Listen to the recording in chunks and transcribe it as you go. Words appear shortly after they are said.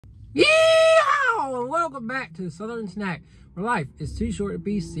Yeehaw! And welcome back to the Southern Snack, where life is too short to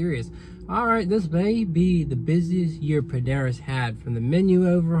be serious. All right, this may be the busiest year Panera's had, from the menu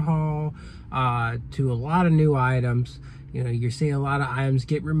overhaul to a lot of new items. You know, you're seeing a lot of items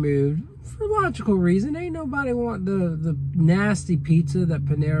get removed for logical reason. Ain't nobody want the nasty pizza that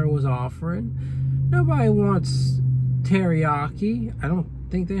Panera was offering. Nobody wants teriyaki. I don't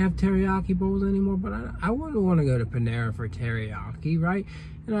think they have teriyaki bowls anymore, but I wouldn't want to go to Panera for teriyaki, right?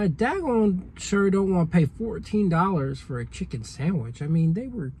 And I daggone sure don't want to pay $14 for a chicken sandwich. I mean, they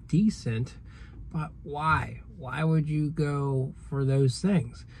were decent, but why? Why would you go for those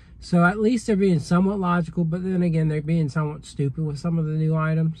things? So at least they're being somewhat logical, but then again, they're being somewhat stupid with some of the new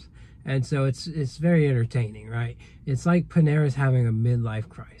items. And so it's very entertaining, right? It's like Panera's having a midlife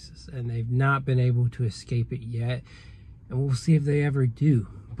crisis, and they've not been able to escape it yet. And we'll see if they ever do.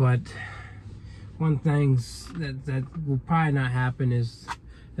 But one thing that will probably not happen is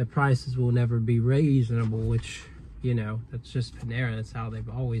the prices will never be reasonable, which, you know, that's just Panera. That's how they've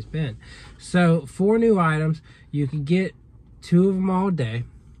always been. So 4 new items. You can get 2 of them all day,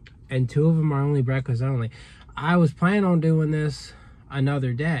 and 2 of them are only breakfast only. I was planning on doing this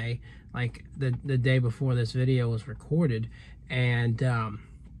another day, like the day before this video was recorded, and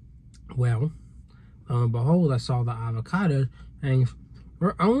well, lo and behold, I saw the avocado things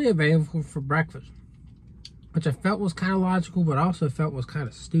were only available for breakfast, which I felt was kind of logical, but also felt was kind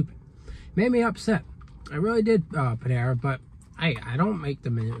of stupid. Made me upset. I really did, Panera, but I don't make the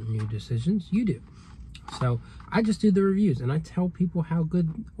menu decisions. You do. So I just do the reviews, and I tell people how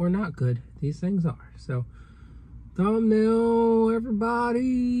good or not good these things are. So thumbnail, everybody,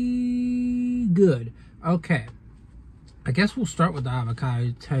 good. Okay, I guess we'll start with the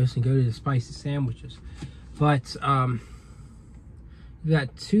avocado toast and go to the spicy sandwiches. But you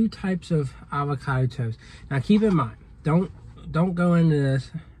got 2 types of avocado toast. Now keep in mind, don't go into this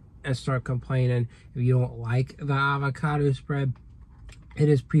and start complaining if you don't like the avocado spread. It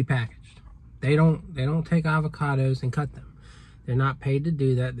is prepackaged. They don't take avocados and cut them. They're not paid to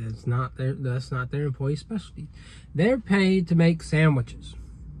do that. That's not their employee specialty. They're paid to make sandwiches,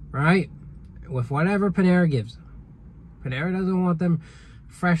 right? With whatever Panera gives them. Panera doesn't want them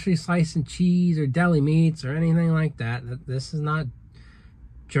freshly slicing cheese or deli meats or anything like that. This is not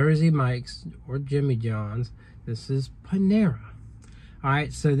Jersey Mike's or Jimmy John's. This is Panera. All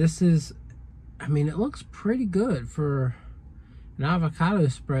right, so this is, I mean, it looks pretty good for an avocado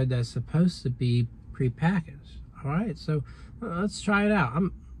spread that's supposed to be prepackaged. All right, so let's try it out.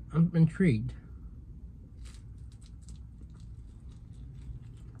 I'm intrigued.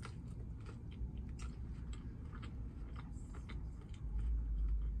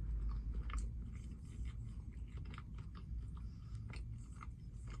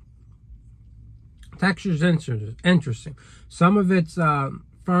 Texture's interesting. Some of it's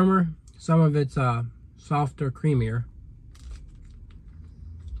firmer, some of it's softer, creamier.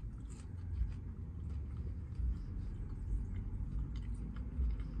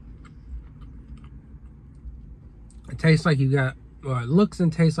 It tastes like you've got, well, it looks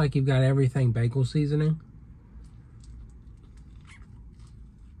and tastes like you've got everything bagel seasoning.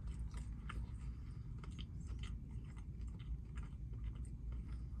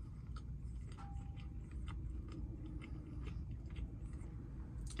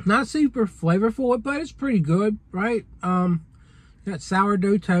 Not super flavorful, but it's pretty good, right? Got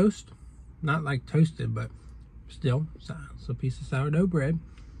sourdough toast. Not like toasted, but still, it's a piece of sourdough bread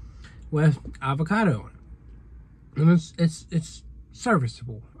with avocado on it. And it's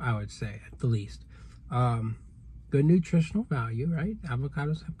serviceable, I would say, at the least. Good nutritional value, right?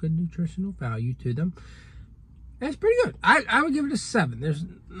 Avocados have good nutritional value to them. And it's pretty good. I would give it a 7. There's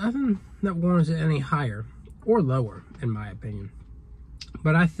nothing that warrants it any higher or lower, in my opinion.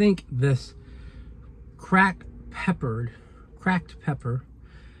 But I think this cracked pepper,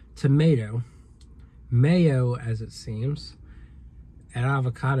 tomato, mayo, as it seems, and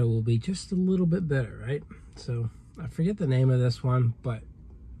avocado will be just a little bit better, right? So I forget the name of this one, but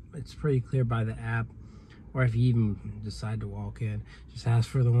it's pretty clear by the app, or if you even decide to walk in, just ask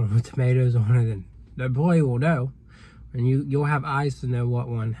for the one with tomatoes on it, and the employee will know, and you'll have eyes to know what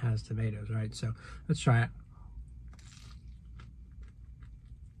one has tomatoes, right? So let's try it.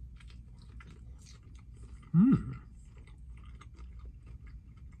 A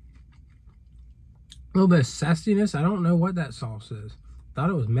little bit of zestiness. I don't know what that sauce is. Thought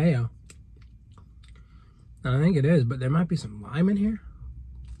it was mayo. I think it is, but there might be some lime in here.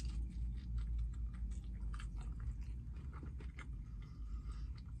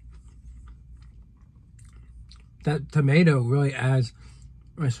 That tomato really adds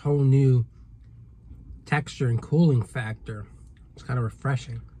this whole new texture and cooling factor. It's kind of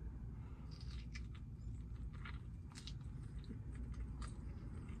refreshing.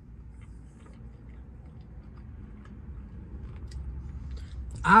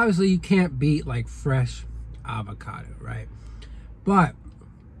 obviously you can't beat like fresh avocado, right? But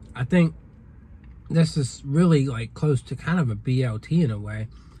I think this is really like close to kind of a BLT in a way.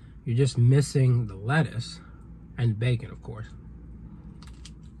 You're just missing the lettuce and bacon, of course.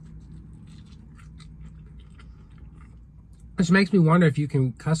 Which makes me wonder if you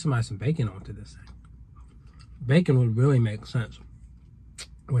can customize some bacon onto this thing. Bacon would really make sense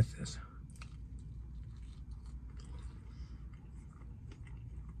with this.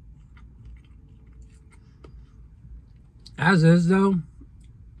 As is though,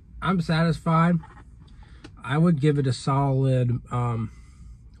 I'm satisfied. I would give it a solid, why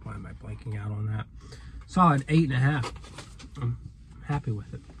am I blanking out on that? Solid 8.5. I'm happy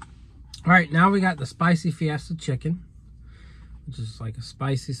with it. All right, now we got the spicy Fiesta chicken, which is like a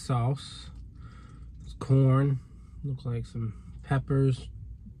spicy sauce. It's corn, looks like some peppers,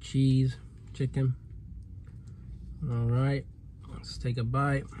 cheese, chicken. All right, let's take a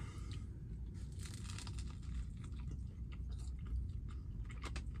bite.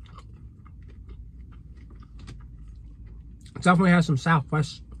 It definitely has some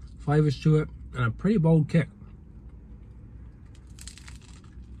Southwest flavors to it and a pretty bold kick.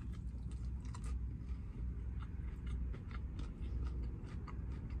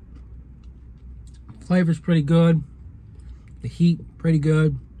 Flavor's pretty good. The heat, pretty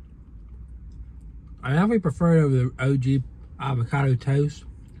good. I definitely prefer it over the OG avocado toast,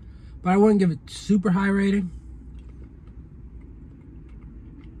 but I wouldn't give it super high rating.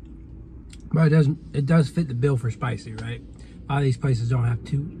 But it does fit the bill for spicy, right? A lot of these places don't have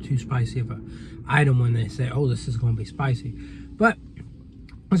too spicy of an item when they say, oh, this is going to be spicy. But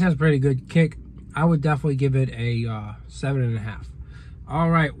this has a pretty good kick. I would definitely give it a 7.5. All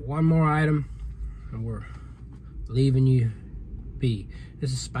right, one more item, and we're leaving you be.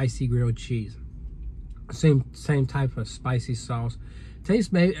 This is spicy grilled cheese. Same type of spicy sauce.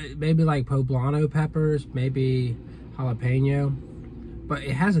 Tastes maybe like poblano peppers, maybe jalapeno, but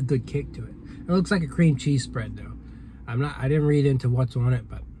it has a good kick to it. It looks like a cream cheese spread though. I didn't read into what's on it,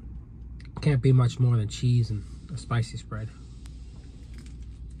 but it can't be much more than cheese and a spicy spread.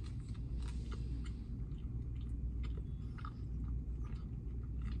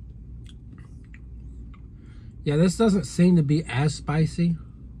 Yeah, this doesn't seem to be as spicy.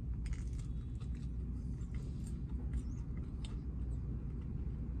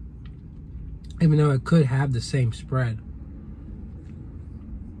 Even though it could have the same spread.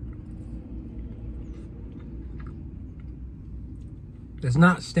 It's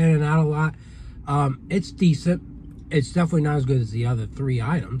not standing out a lot. It's decent. It's definitely not as good as the other 3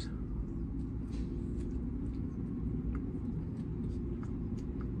 items.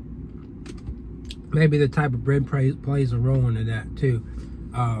 Maybe the type of bread plays a role into that too.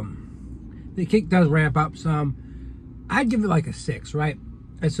 The kick does ramp up some. I'd give it like a 6, right?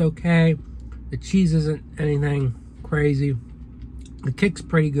 It's okay. The cheese isn't anything crazy. The kick's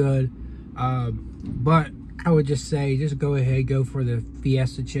pretty good. But I would just say, just go ahead, go for the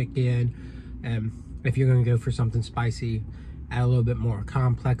Fiesta chicken. And if you're going to go for something spicy, add a little bit more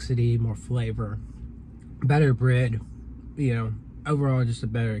complexity, more flavor, better bread, you know, overall just a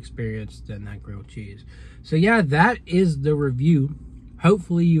better experience than that grilled cheese. So yeah, that is the review.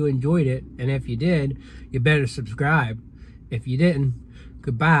 Hopefully you enjoyed it. And if you did, you better subscribe. If you didn't,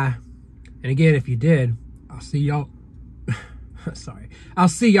 goodbye. And again, if you did, I'll see y'all. Sorry. I'll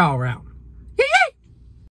see y'all around.